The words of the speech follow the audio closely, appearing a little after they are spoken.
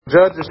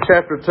Judges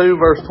chapter 2,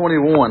 verse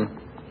 21.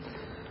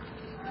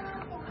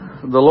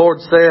 The Lord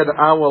said,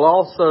 I will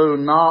also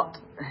not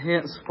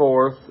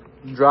henceforth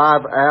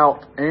drive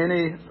out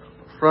any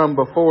from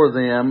before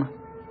them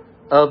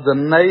of the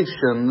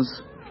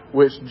nations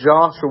which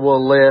Joshua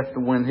left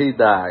when he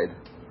died,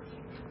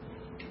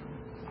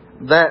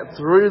 that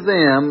through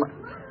them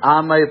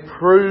I may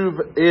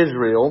prove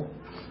Israel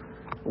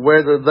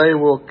whether they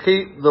will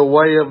keep the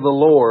way of the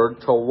Lord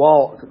to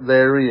walk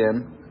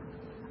therein,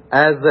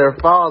 as their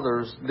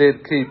fathers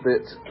did keep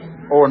it,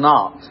 or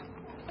not.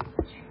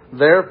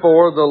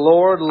 Therefore the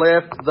Lord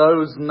left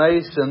those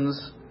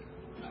nations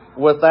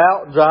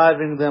without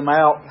driving them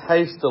out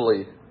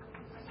hastily,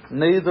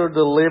 neither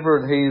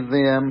delivered he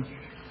them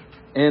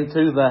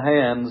into the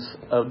hands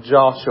of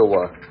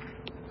Joshua.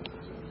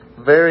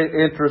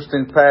 Very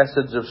interesting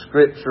passage of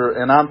Scripture,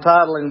 and I'm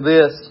titling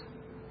this,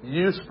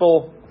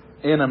 Useful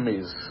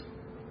Enemies.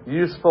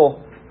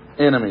 Useful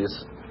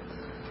Enemies.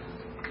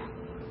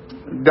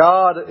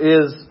 God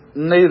is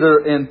neither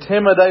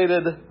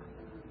intimidated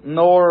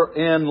nor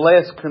in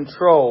less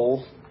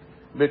control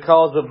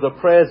because of the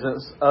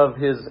presence of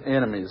His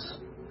enemies.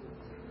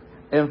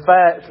 In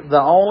fact, the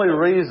only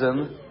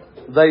reason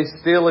they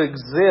still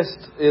exist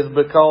is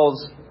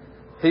because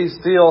He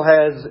still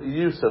has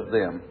use of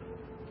them.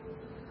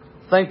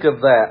 Think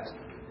of that.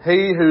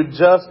 He who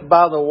just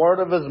by the word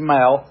of His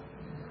mouth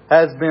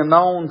has been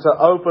known to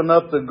open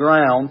up the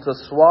ground to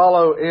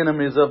swallow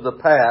enemies of the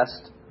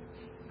past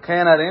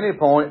can at any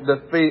point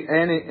defeat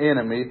any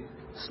enemy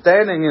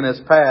standing in His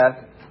path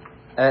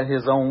at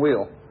His own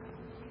will.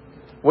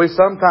 We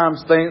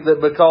sometimes think that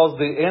because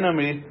the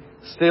enemy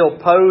still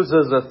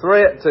poses a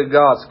threat to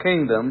God's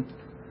kingdom,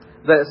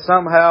 that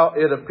somehow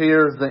it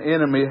appears the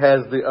enemy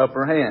has the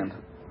upper hand.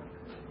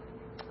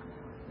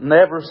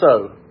 Never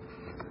so.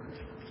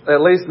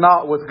 At least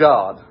not with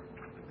God.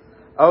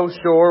 Oh,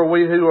 sure,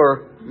 we who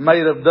are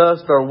made of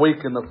dust are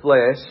weak in the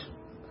flesh,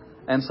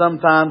 and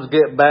sometimes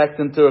get backed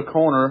into a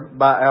corner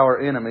by our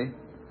enemy.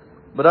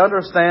 But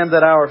understand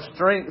that our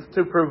strength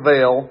to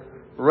prevail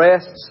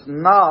rests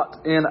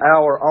not in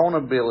our own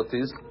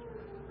abilities,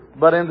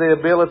 but in the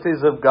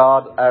abilities of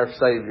God our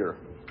Savior.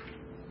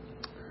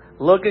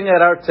 Looking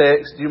at our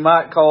text, you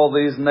might call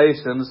these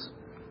nations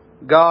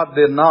God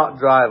did not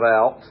drive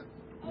out,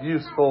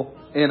 useful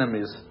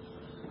enemies.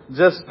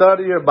 Just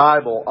study your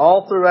Bible.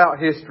 All throughout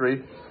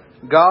history,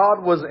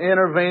 God was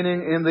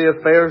intervening in the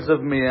affairs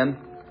of men,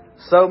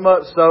 so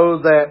much so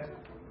that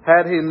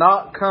had He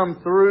not come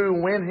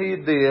through when He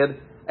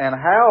did and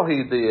how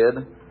He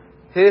did,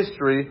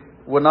 history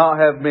would not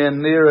have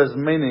been near as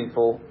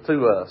meaningful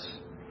to us.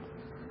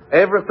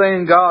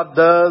 Everything God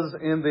does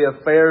in the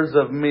affairs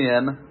of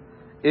men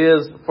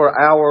is for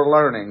our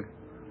learning,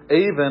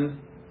 even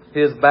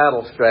His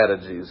battle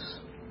strategies.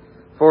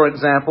 For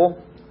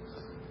example,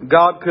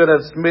 God could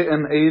have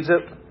smitten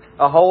Egypt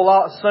a whole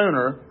lot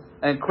sooner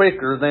and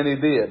quicker than He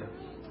did.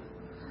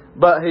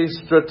 But He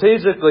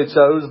strategically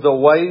chose the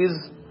ways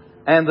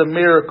and the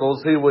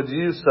miracles He would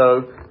use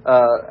so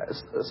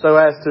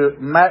as to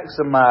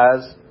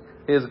maximize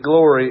His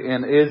glory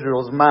in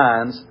Israel's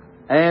minds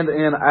and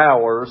in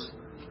ours,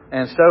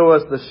 and show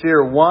us the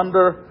sheer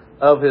wonder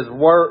of His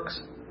works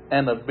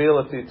and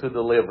ability to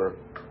deliver.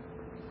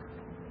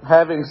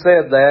 Having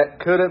said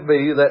that, could it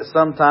be that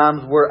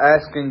sometimes we're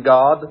asking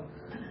God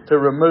to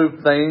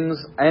remove things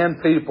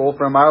and people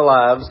from our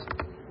lives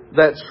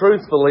that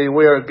truthfully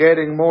we are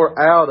getting more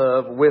out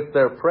of with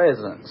their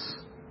presence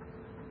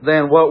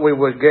than what we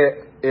would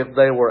get if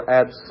they were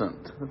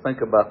absent? Think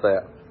about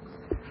that.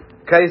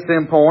 Case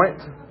in point,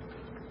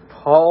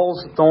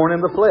 Paul's thorn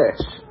in the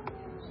flesh.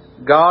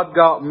 God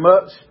got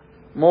much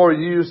more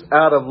use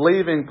out of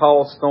leaving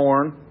Paul's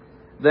thorn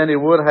than He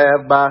would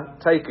have by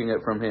taking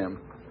it from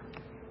him.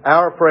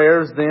 Our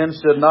prayers then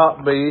should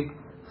not be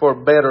for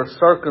better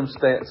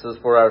circumstances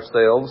for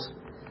ourselves,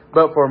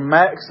 but for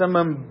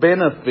maximum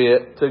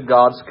benefit to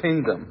God's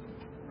kingdom.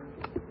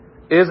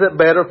 Is it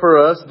better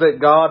for us that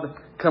God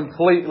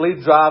completely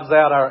drives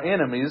out our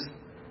enemies,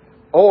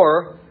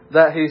 or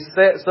that He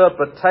sets up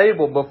a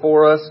table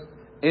before us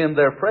in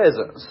their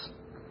presence,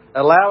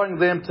 allowing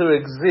them to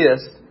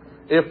exist,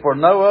 if for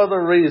no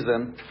other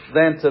reason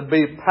than to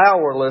be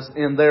powerless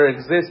in their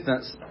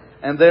existence,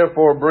 and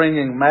therefore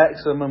bringing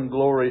maximum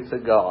glory to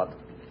God?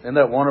 Isn't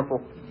that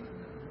wonderful?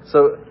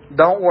 So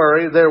don't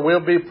worry, there will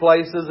be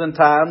places and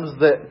times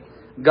that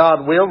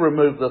God will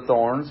remove the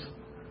thorns.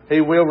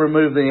 He will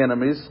remove the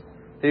enemies.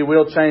 He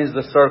will change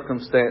the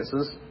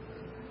circumstances.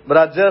 But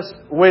I just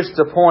wish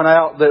to point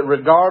out that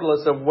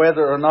regardless of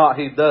whether or not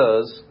He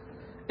does,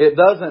 it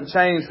doesn't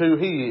change who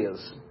He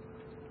is.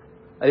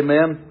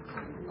 Amen?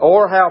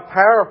 Or how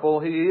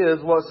powerful He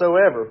is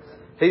whatsoever.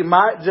 He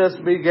might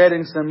just be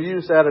getting some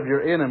use out of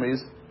your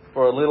enemies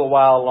for a little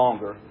while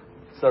longer.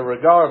 So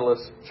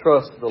regardless,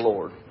 trust the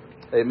Lord.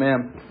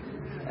 Amen.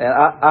 And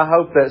I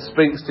hope that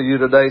speaks to you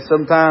today.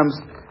 Sometimes,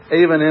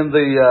 even in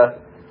the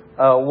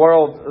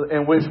world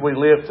in which we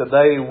live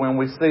today, when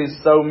we see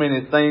so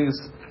many things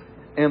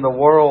in the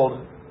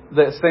world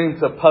that seem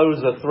to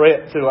pose a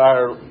threat to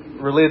our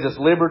religious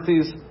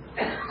liberties,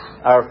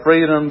 our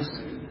freedoms,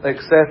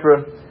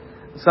 etc.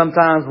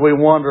 Sometimes we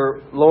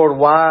wonder, Lord,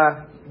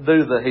 why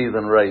do the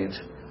heathen rage?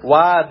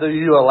 Why do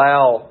you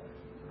allow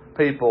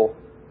people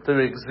to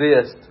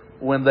exist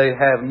when they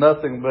have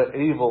nothing but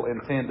evil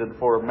intended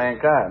for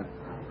mankind?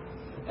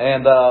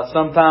 And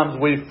sometimes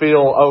we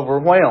feel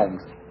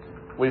overwhelmed.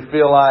 We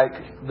feel like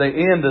the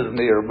end is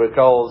near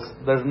because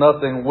there's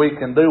nothing we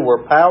can do.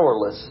 We're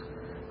powerless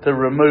to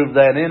remove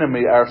that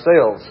enemy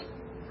ourselves.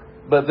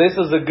 But this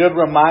is a good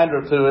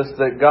reminder to us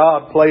that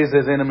God plays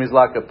His enemies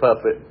like a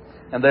puppet.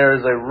 And there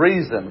is a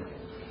reason.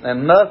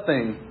 And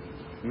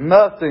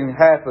nothing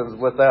happens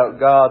without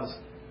God's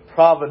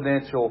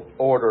providential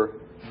order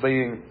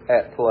being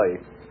at play.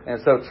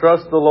 And so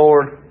trust the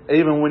Lord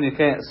even when you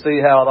can't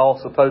see how it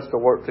all's supposed to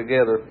work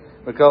together.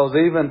 Because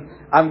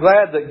I'm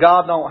glad that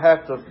God don't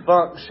have to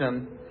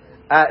function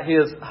at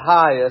His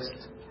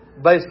highest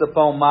based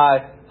upon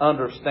my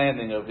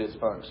understanding of His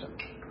function.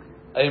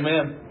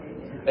 Amen.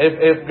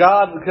 If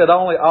God could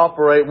only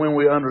operate when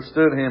we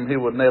understood Him, He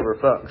would never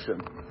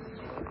function.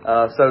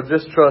 So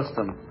just trust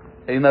Him.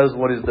 He knows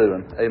what He's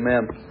doing.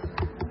 Amen.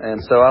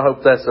 And so I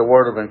hope that's a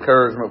word of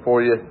encouragement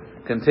for you.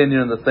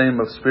 Continuing the theme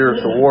of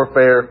spiritual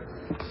warfare.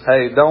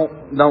 Hey,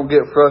 don't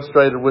get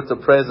frustrated with the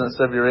presence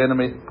of your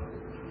enemy.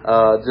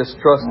 Just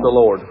trust the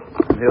Lord,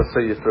 and He'll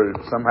see you through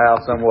somehow,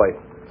 some way.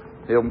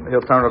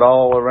 He'll turn it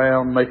all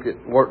around, make it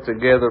work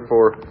together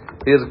for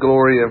His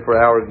glory and for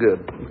our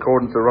good,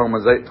 according to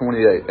Romans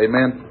 8:28.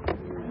 Amen.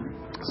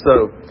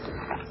 So,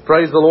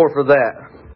 praise the Lord for that.